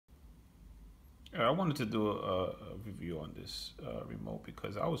I wanted to do a review on this remote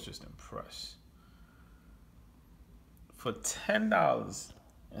because I was just impressed. For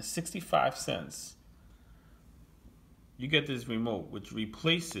 $10.65, you get this remote which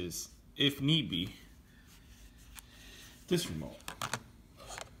replaces, if need be, this remote.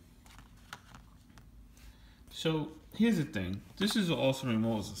 So here's the thing. This is an awesome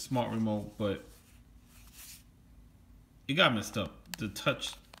remote. It's a smart remote, but it got messed up. The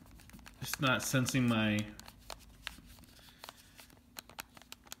touch, it's not sensing my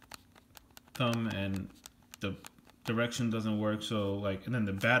thumb, and the direction doesn't work. So like, and then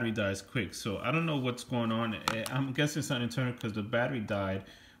the battery dies quick. So I don't know what's going on. I'm guessing it's not internal because the battery died.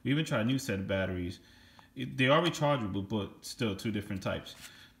 We even tried a new set of batteries. They are rechargeable, but still two different types.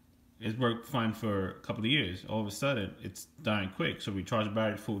 It worked fine for a couple of years. All of a sudden, it's dying quick. So we charge the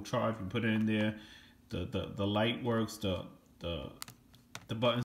battery full charge. We put it in there. The light works. The buttons